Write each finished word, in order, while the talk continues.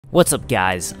What's up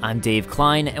guys, I'm Dave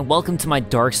Klein and welcome to my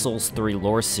Dark Souls 3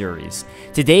 lore series.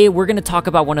 Today we're going to talk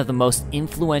about one of the most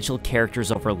influential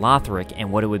characters over Lothric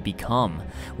and what it would become.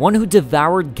 One who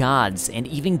devoured gods and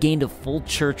even gained a full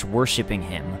church worshipping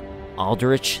him,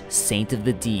 Aldrich, Saint of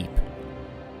the Deep.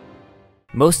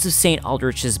 Most of Saint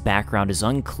Aldrich's background is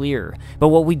unclear, but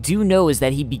what we do know is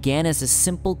that he began as a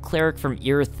simple cleric from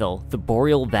Irithyll, the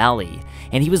Boreal Valley,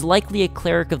 and he was likely a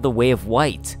cleric of the Way of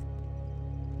White.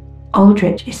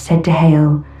 Aldrich is said to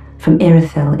hail from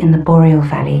Irithyll in the Boreal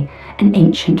Valley, an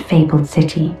ancient fabled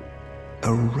city.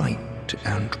 A right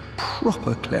and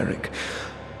proper cleric,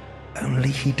 only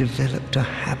he developed a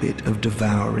habit of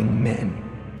devouring men.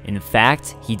 In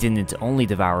fact, he didn't only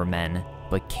devour men,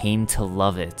 but came to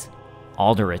love it.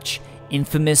 Aldrich,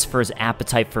 infamous for his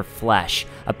appetite for flesh,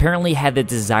 apparently had the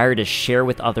desire to share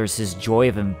with others his joy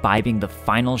of imbibing the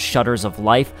final shudders of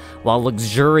life while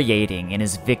luxuriating in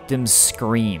his victims'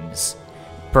 screams.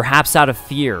 Perhaps out of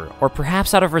fear, or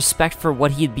perhaps out of respect for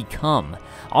what he had become,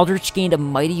 Aldrich gained a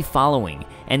mighty following,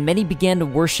 and many began to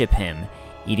worship him.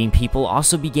 Eating people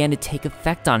also began to take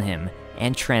effect on him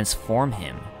and transform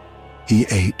him. He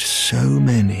ate so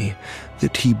many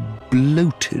that he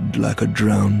bloated like a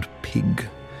drowned pig,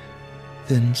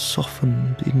 then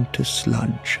softened into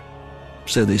sludge.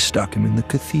 So they stuck him in the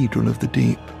Cathedral of the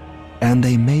Deep, and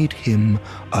they made him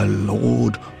a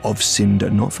Lord of Cinder,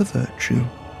 not for virtue,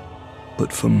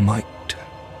 but for might.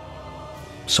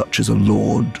 Such as a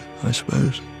lord, I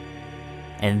suppose.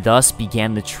 And thus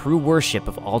began the true worship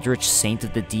of Aldrich Saint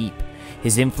of the Deep.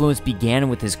 His influence began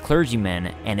with his clergymen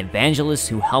and evangelists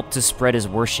who helped to spread his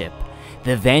worship.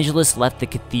 The evangelists left the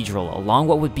cathedral along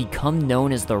what would become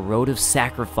known as the Road of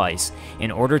Sacrifice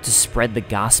in order to spread the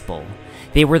gospel.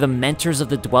 They were the mentors of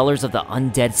the dwellers of the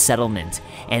undead settlement,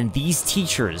 and these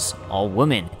teachers, all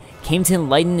women, came to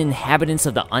enlighten inhabitants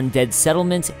of the undead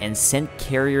settlement and sent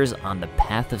carriers on the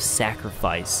path of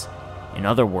sacrifice. In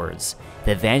other words,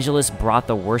 the evangelists brought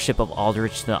the worship of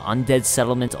Aldrich to the undead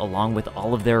settlement along with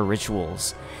all of their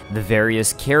rituals. The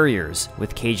various carriers,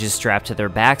 with cages strapped to their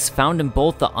backs found in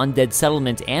both the undead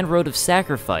settlement and Road of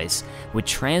Sacrifice, would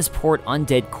transport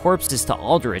undead corpses to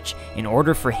Aldrich in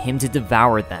order for him to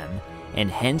devour them,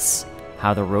 and hence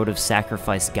how the Road of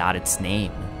Sacrifice got its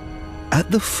name.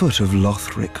 At the foot of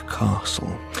Lothric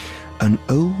Castle, an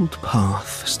old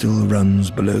path still runs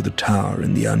below the tower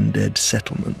in the undead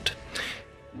settlement.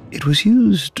 It was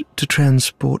used to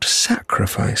transport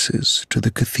sacrifices to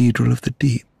the Cathedral of the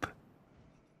Deep.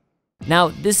 Now,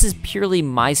 this is purely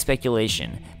my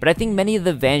speculation, but I think many of the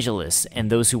evangelists and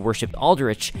those who worshipped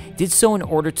Aldrich did so in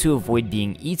order to avoid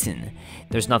being eaten.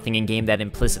 There's nothing in-game that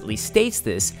implicitly states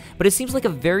this, but it seems like a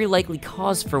very likely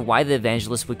cause for why the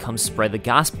evangelists would come spread the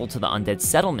gospel to the undead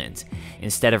settlement.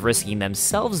 Instead of risking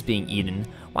themselves being eaten,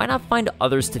 why not find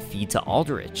others to feed to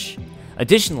Aldrich?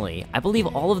 Additionally, I believe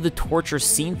all of the torture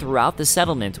seen throughout the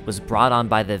settlement was brought on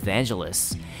by the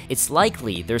evangelists. It's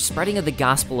likely their spreading of the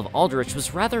gospel of Aldrich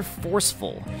was rather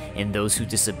forceful, and those who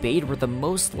disobeyed were the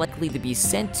most likely to be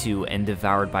sent to and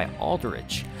devoured by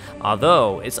Aldrich.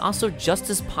 Although, it's also just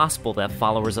as possible that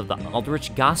followers of the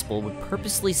Aldrich gospel would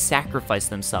purposely sacrifice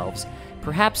themselves,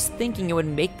 perhaps thinking it would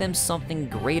make them something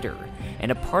greater, and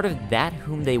a part of that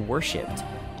whom they worshipped,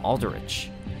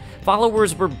 Aldrich.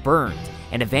 Followers were burned,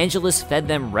 and evangelists fed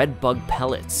them red bug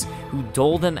pellets, who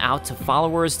dole them out to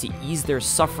followers to ease their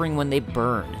suffering when they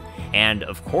burn. And,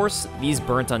 of course, these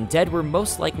burnt undead were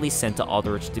most likely sent to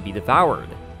Aldrich to be devoured.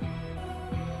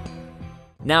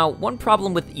 Now, one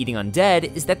problem with eating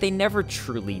undead is that they never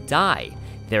truly die.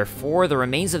 Therefore, the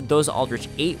remains of those Aldrich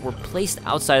ate were placed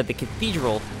outside of the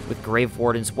cathedral, with grave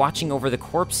wardens watching over the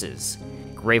corpses.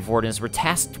 Grave wardens were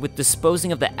tasked with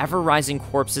disposing of the ever-rising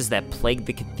corpses that plagued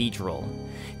the cathedral.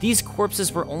 These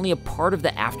corpses were only a part of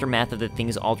the aftermath of the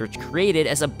things Aldrich created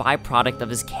as a byproduct of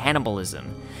his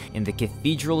cannibalism. In the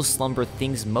cathedral slumber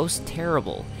things most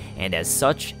terrible, and as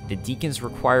such, the Deacons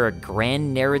require a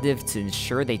grand narrative to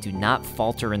ensure they do not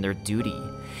falter in their duty.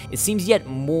 It seems yet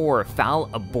more foul,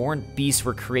 abhorrent beasts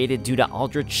were created due to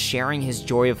Aldrich sharing his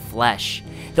joy of flesh.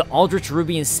 The Aldrich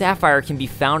Ruby and Sapphire can be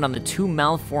found on the two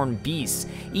malformed beasts,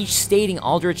 each stating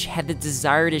Aldrich had the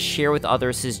desire to share with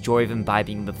others his joy of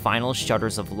imbibing the final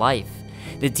shudders of life.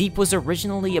 The Deep was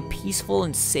originally a peaceful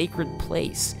and sacred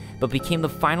place, but became the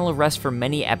final rest for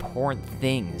many abhorrent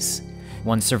things.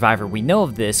 One survivor we know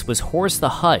of this was Horus the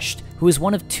Hushed, who is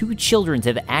one of two children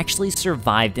to have actually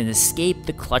survived and escaped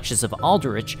the clutches of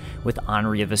Aldrich, with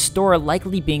Henri of Astora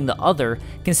likely being the other,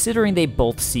 considering they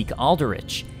both seek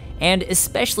Aldrich. And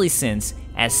especially since,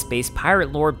 as Space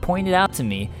Pirate Lord pointed out to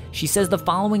me, she says the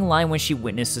following line when she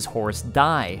witnesses Horus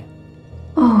die.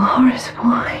 Oh, Horus,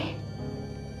 why?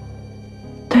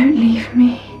 Don't Don't leave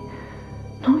me.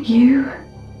 Not you.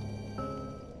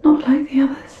 Not like the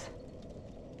others.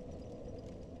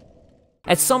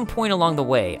 At some point along the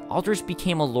way, Aldrich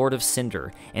became a Lord of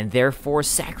Cinder, and therefore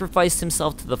sacrificed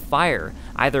himself to the fire,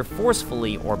 either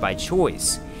forcefully or by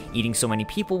choice. Eating so many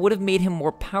people would have made him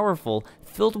more powerful,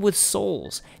 filled with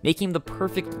souls, making him the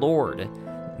perfect lord.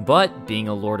 But being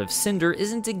a Lord of Cinder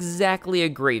isn't exactly a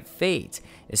great fate,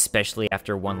 especially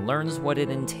after one learns what it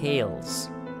entails.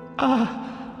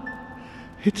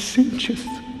 It cinches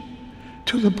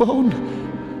to the bone.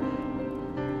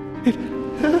 It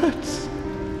hurts.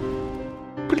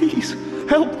 Please,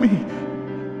 help me.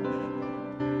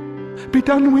 Be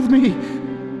done with me.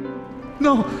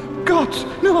 No, gods,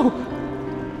 no.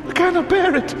 I cannot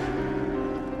bear it.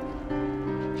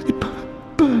 It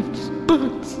burns.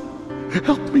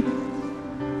 Help me.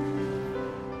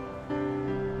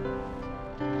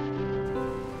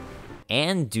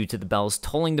 And due to the bells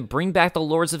tolling to bring back the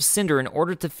Lords of Cinder in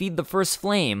order to feed the first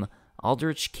flame,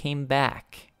 Aldrich came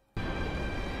back.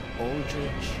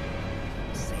 Aldrich,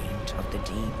 Saint of the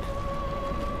Deep.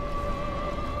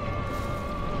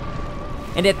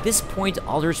 And at this point,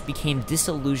 Aldrich became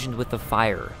disillusioned with the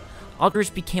fire.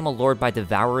 Aldrich became a lord by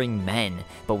devouring men,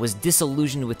 but was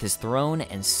disillusioned with his throne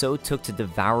and so took to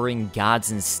devouring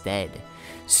gods instead.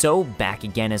 So, back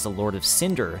again as a Lord of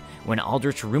Cinder, when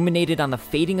Aldrich ruminated on the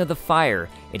fading of the fire,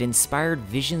 it inspired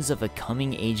visions of a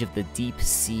coming age of the deep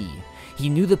sea. He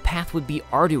knew the path would be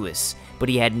arduous, but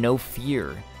he had no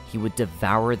fear. He would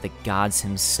devour the gods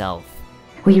himself.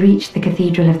 We reached the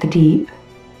Cathedral of the Deep,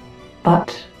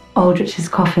 but Aldrich's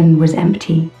coffin was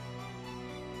empty.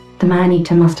 The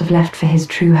man-eater must have left for his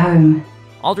true home.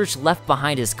 Aldrich left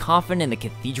behind his coffin in the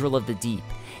Cathedral of the Deep,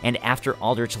 and after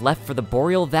Aldrich left for the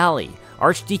Boreal Valley,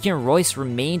 Archdeacon Royce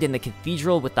remained in the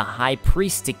cathedral with the High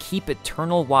Priest to keep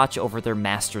eternal watch over their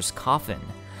master's coffin.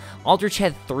 Aldrich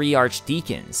had 3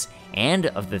 archdeacons, and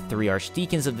of the 3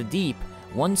 archdeacons of the Deep,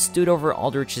 one stood over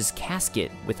Aldrich's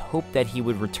casket with hope that he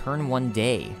would return one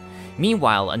day.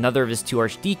 Meanwhile, another of his 2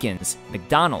 archdeacons,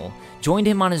 MacDonald, joined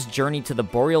him on his journey to the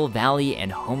Boreal Valley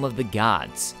and home of the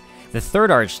gods. The 3rd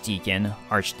archdeacon,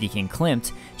 Archdeacon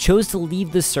Klimt, chose to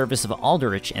leave the service of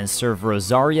Aldrich and serve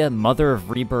Rosaria, Mother of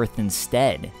Rebirth,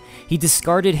 instead. He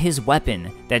discarded his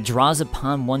weapon that draws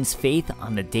upon one's faith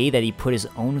on the day that he put his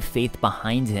own faith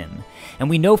behind him. And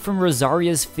we know from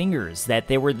Rosaria's fingers that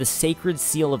they were the sacred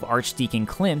seal of Archdeacon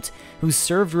Klimt, who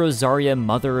served Rosaria,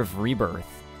 Mother of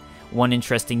Rebirth. One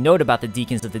interesting note about the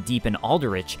Deacons of the Deep and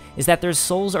Aldrich is that their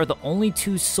souls are the only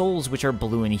 2 souls which are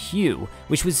blue in hue,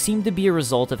 which would seem to be a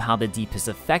result of how the Deep has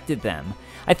affected them.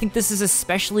 I think this is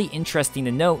especially interesting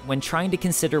to note when trying to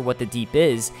consider what the Deep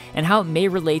is, and how it may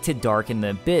relate to Dark and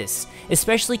the Abyss,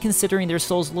 especially considering their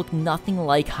souls look nothing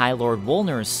like High Lord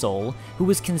Wolner's soul, who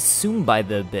was consumed by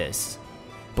the Abyss.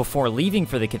 Before leaving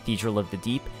for the Cathedral of the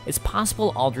Deep, it's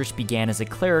possible Aldrich began as a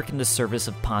cleric in the service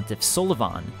of Pontiff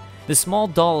Sullivan. The small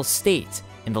Dahl estate,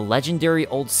 in the legendary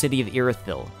old city of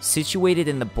Irithyll, situated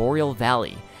in the Boreal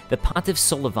Valley, the Pontiff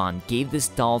Sullivan gave this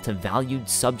Dahl to valued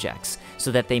subjects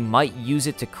so that they might use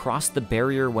it to cross the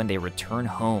barrier when they return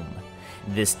home.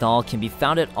 This Dahl can be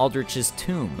found at Aldrich's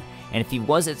tomb, and if he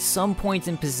was at some point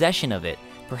in possession of it,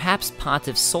 perhaps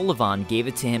Pontiff Sullivan gave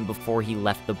it to him before he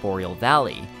left the Boreal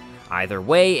Valley. Either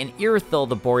way, in Irithyll,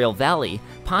 the Boreal Valley,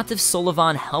 Pontiff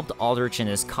Sullivan helped Aldrich in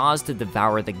his cause to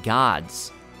devour the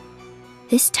gods.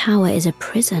 This tower is a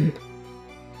prison.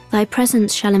 Thy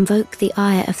presence shall invoke the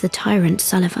ire of the tyrant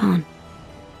Sullivan.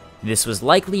 This was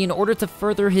likely in order to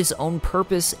further his own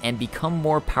purpose and become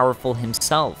more powerful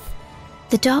himself.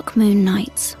 The Dark Moon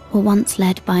Knights were once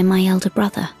led by my elder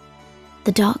brother,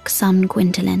 the Dark Sun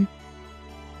Gwyndolin.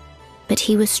 But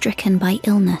he was stricken by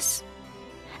illness,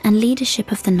 and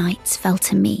leadership of the Knights fell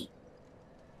to me.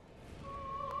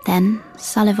 Then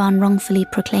Sullivan wrongfully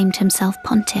proclaimed himself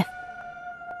pontiff,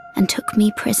 and took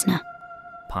me prisoner.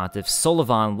 Pontiff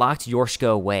Sullivan locked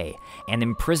Yorshka away and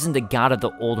imprisoned a god of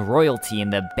the old royalty in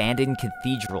the abandoned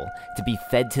cathedral to be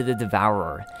fed to the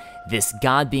devourer, this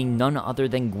god being none other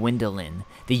than Gwyndolin,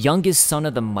 the youngest son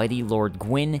of the mighty Lord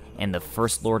Gwyn and the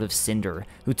first Lord of Cinder,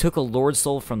 who took a lord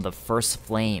soul from the first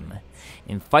flame.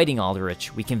 In fighting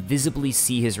Aldrich, we can visibly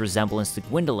see his resemblance to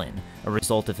Gwyndolin, a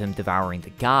result of him devouring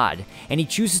the god, and he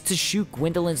chooses to shoot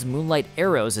Gwyndolin's moonlight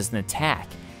arrows as an attack.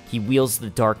 He wields the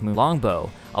Dark Moon longbow,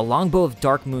 a longbow of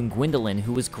Dark Moon Gwyndolin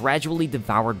who was gradually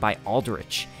devoured by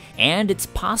Aldrich. And it's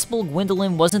possible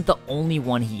Gwyndolin wasn't the only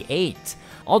one he ate.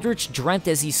 Aldrich dreamt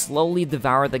as he slowly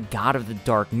devoured the god of the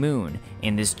Dark Moon.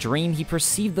 In this dream, he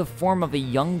perceived the form of a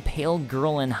young pale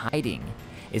girl in hiding.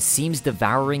 It seems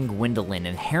devouring Gwyndolin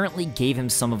inherently gave him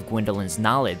some of Gwyndolin's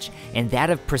knowledge, and that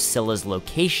of Priscilla's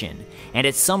location, and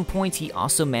at some point he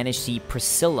also managed to eat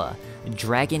Priscilla, a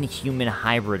dragon-human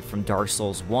hybrid from Dark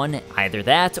Souls 1, either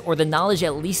that, or the knowledge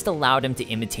at least allowed him to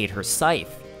imitate her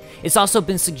scythe. It's also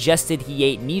been suggested he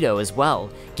ate Nito as well,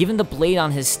 given the blade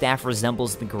on his staff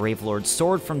resembles the Gravelord's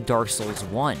sword from Dark Souls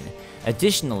 1.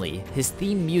 Additionally, his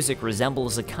theme music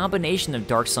resembles a combination of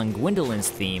Dark Sun Gwyndolin's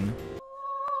theme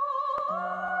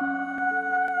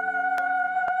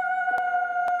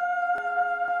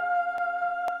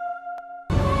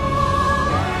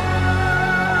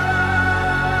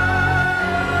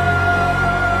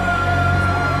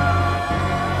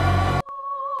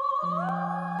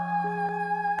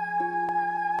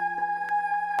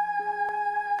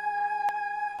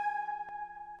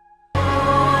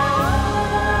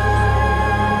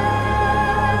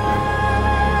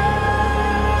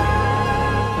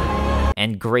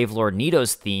and Gravelord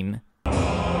Nito's theme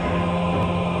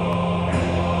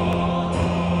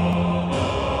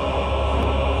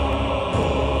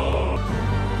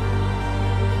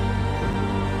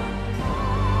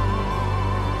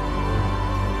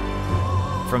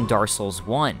from Dark Souls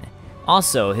 1.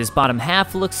 Also, his bottom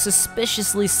half looks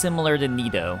suspiciously similar to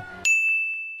Nito.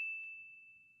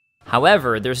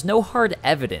 However, there's no hard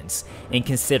evidence, in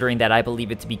considering that I believe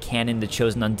it to be canon the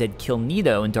chosen undead kill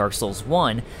Nito in Dark Souls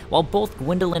 1, while both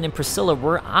Gwendolyn and Priscilla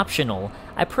were optional.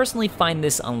 I personally find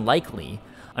this unlikely.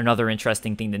 Another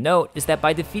interesting thing to note is that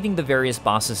by defeating the various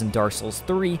bosses in Dark Souls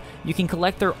 3, you can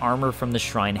collect their armor from the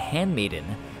Shrine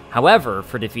Handmaiden. However,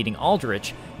 for defeating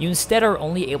Aldrich, you instead are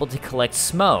only able to collect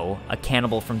Smo, a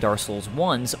cannibal from Dark Souls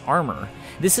 1's armor.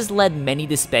 This has led many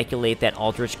to speculate that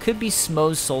Aldrich could be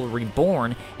Smo's soul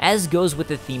reborn, as goes with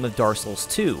the theme of Dark Souls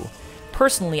 2.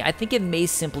 Personally, I think it may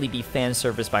simply be fan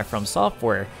service by From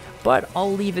Software, but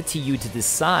I'll leave it to you to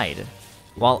decide.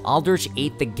 While Aldrich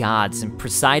ate the gods and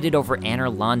presided over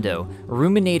Anor Londo,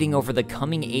 ruminating over the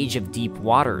coming age of deep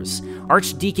waters,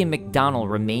 Archdeacon MacDonald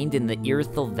remained in the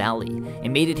Irithyll Valley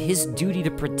and made it his duty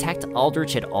to protect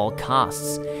Aldrich at all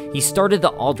costs. He started the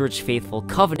Aldrich Faithful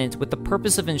Covenant with the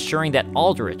purpose of ensuring that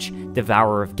Aldrich,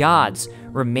 Devourer of Gods,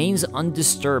 remains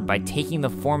undisturbed by taking the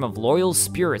form of loyal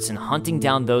spirits and hunting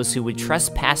down those who would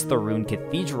trespass the ruined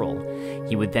cathedral.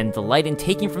 He would then delight in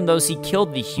taking from those he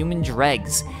killed the human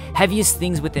dregs, heaviest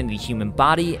things within the human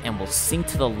body, and will sink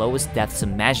to the lowest depths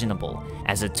imaginable,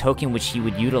 as a token which he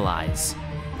would utilize.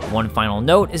 One final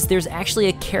note is there's actually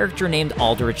a character named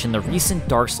Aldrich in the recent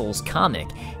Dark Souls comic,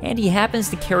 and he happens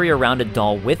to carry around a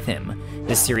doll with him.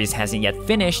 This series hasn't yet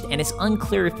finished, and it's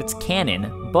unclear if it's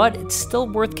canon, but it's still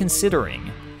worth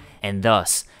considering. And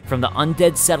thus, from the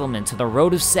undead settlement to the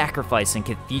Road of Sacrifice and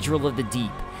Cathedral of the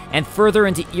Deep, and further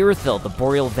into Irithyll, the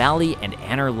Boreal Valley, and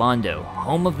Anor Londo,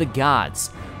 home of the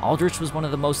gods, Aldrich was one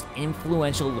of the most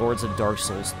influential lords of Dark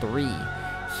Souls 3.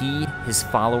 He, his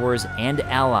followers, and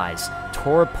allies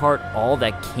tore apart all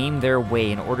that came their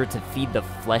way in order to feed the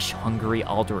flesh-hungry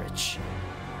Aldrich.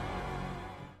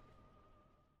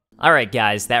 Alright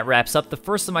guys, that wraps up the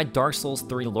first of my Dark Souls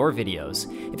 3 lore videos.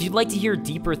 If you'd like to hear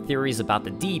deeper theories about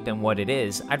the Deep and what it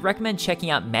is, I'd recommend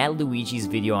checking out Mad Luigi's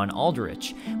video on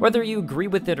Aldrich. Whether you agree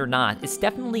with it or not, it's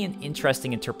definitely an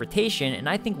interesting interpretation and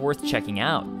I think worth checking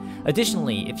out.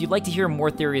 Additionally, if you'd like to hear more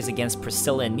theories against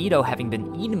Priscilla and Nito having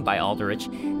been eaten by Aldrich,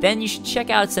 then you should check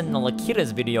out Sentinel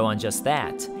Akira's video on just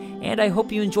that. And I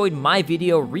hope you enjoyed my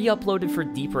video re-uploaded for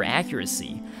deeper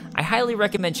accuracy. I highly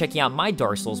recommend checking out my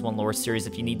Dark Souls 1 lore series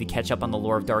if you need to catch up on the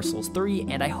lore of Dark Souls 3,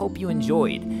 and I hope you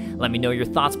enjoyed. Let me know your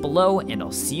thoughts below, and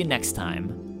I'll see you next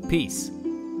time. Peace.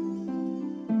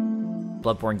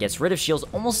 Bloodborne gets rid of shields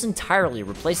almost entirely,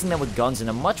 replacing them with guns in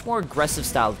a much more aggressive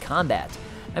style of combat.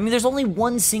 I mean, there's only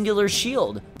one singular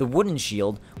shield, the wooden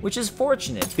shield, which is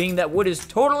fortunate, being that wood is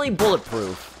totally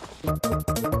bulletproof.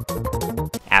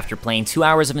 After playing 2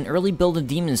 hours of an early build of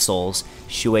Demon's Souls,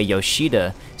 Shuei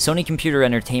Yoshida, Sony Computer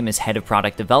Entertainment's head of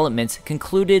product development,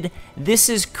 concluded, "This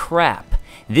is crap.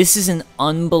 This is an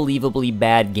unbelievably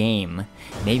bad game.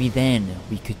 Maybe then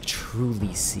we could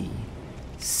truly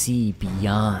see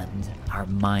beyond our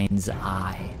mind's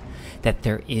eye, that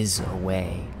there is a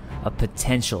way, a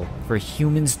potential for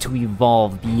humans to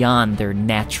evolve beyond their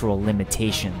natural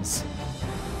limitations."